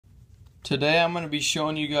Today I'm going to be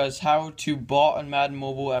showing you guys how to bot on Madden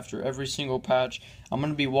Mobile after every single patch. I'm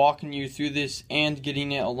going to be walking you through this and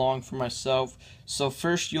getting it along for myself. So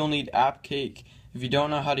first you'll need AppCake. If you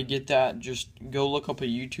don't know how to get that, just go look up a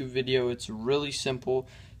YouTube video. It's really simple.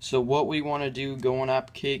 So what we want to do, go on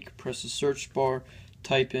AppCake, press the search bar,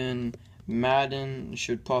 type in Madden. It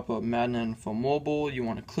should pop up Madden NFL Mobile. You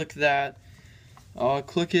want to click that.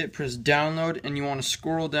 Click it, press download, and you want to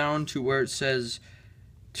scroll down to where it says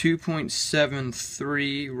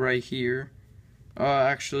 2.73 right here.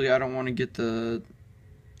 Actually, I don't want to get the,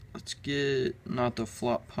 let's get not the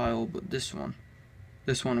flop pile, but this one.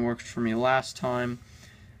 This one worked for me last time.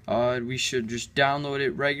 We should just download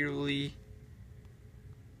it regularly.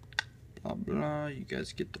 Blah blah, you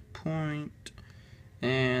guys get the point.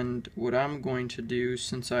 And what I'm going to do,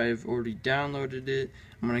 since I've already downloaded it,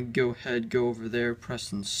 I'm going to go over there,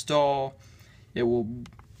 press install. It will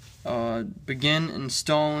begin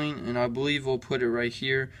installing, and I believe we'll put it right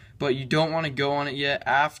here, but you don't want to go on it yet.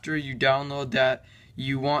 After you download that,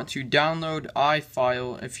 you want to download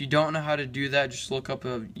iFile. If you don't know how to do that, just look up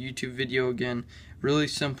a YouTube video again. Really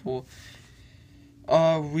simple.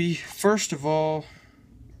 We first of all,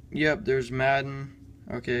 yep, there's Madden.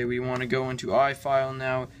 Okay, we want to go into iFile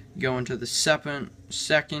now, go into the second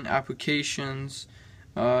applications.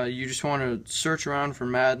 You just want to search around for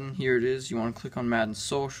Madden. Here it is. You want to click on Madden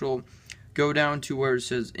Social. Go down to where it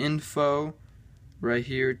says Info, right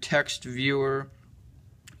here, Text Viewer,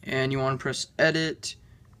 and you want to press Edit.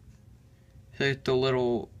 Hit the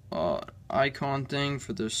little icon thing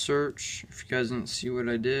for the search. If you guys didn't see what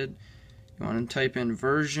I did, you want to type in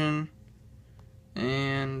version,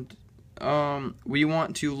 and we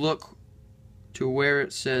want to look to where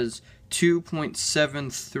it says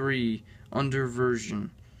 2.73 under version.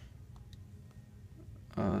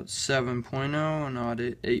 7.0, not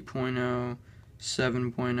 8.0,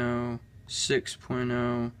 7.0,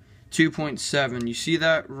 6.0, 2.7. You see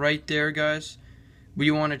that right there, guys?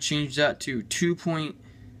 We want to change that to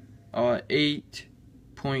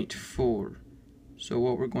 2.8.4. So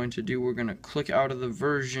what we're going to do, we're going to click out of the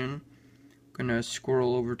version. We're going to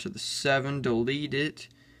scroll over to the 7, delete it,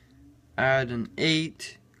 add an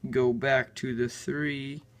 8, go back to the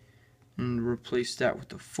 3, and replace that with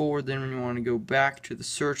the 4. Then when you want to go back to the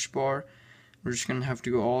search bar, we're just going to have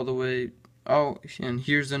to go all the way. Oh, and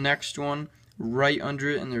here's the next one right under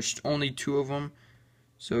it, and there's only 2 of them.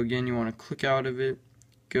 So again, you want to click out of it,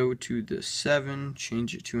 go to the 7,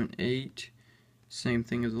 change it to an 8. Same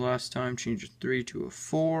thing as last time, change a 3 to a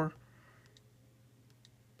 4.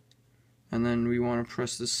 And then we want to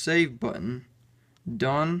press the save button.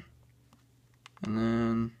 Done. And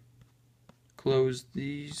then close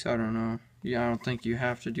these. I don't know. Yeah, I don't think you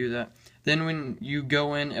have to do that. Then when you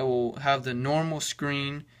go in, it will have the normal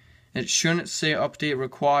screen. It shouldn't say update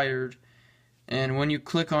required. And when you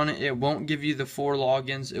click on it, it won't give you the 4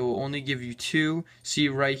 logins. It will only give you 2. See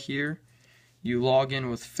right here. You log in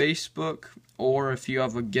with Facebook, or if you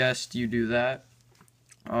have a guest, you do that.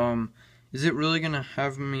 Is it really going to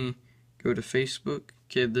have me go to Facebook?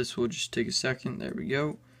 Okay, this will just take a second. There we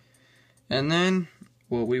go. And then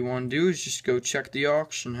what we want to do is just go check the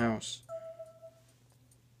auction house.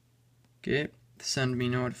 Okay, send me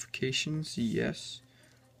notifications. Yes.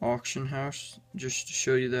 Auction house, just to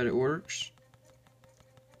show you that it works.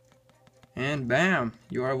 And bam,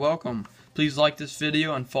 you are welcome. Please like this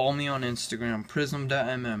video and follow me on Instagram,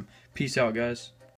 prism.mm. Peace out, guys.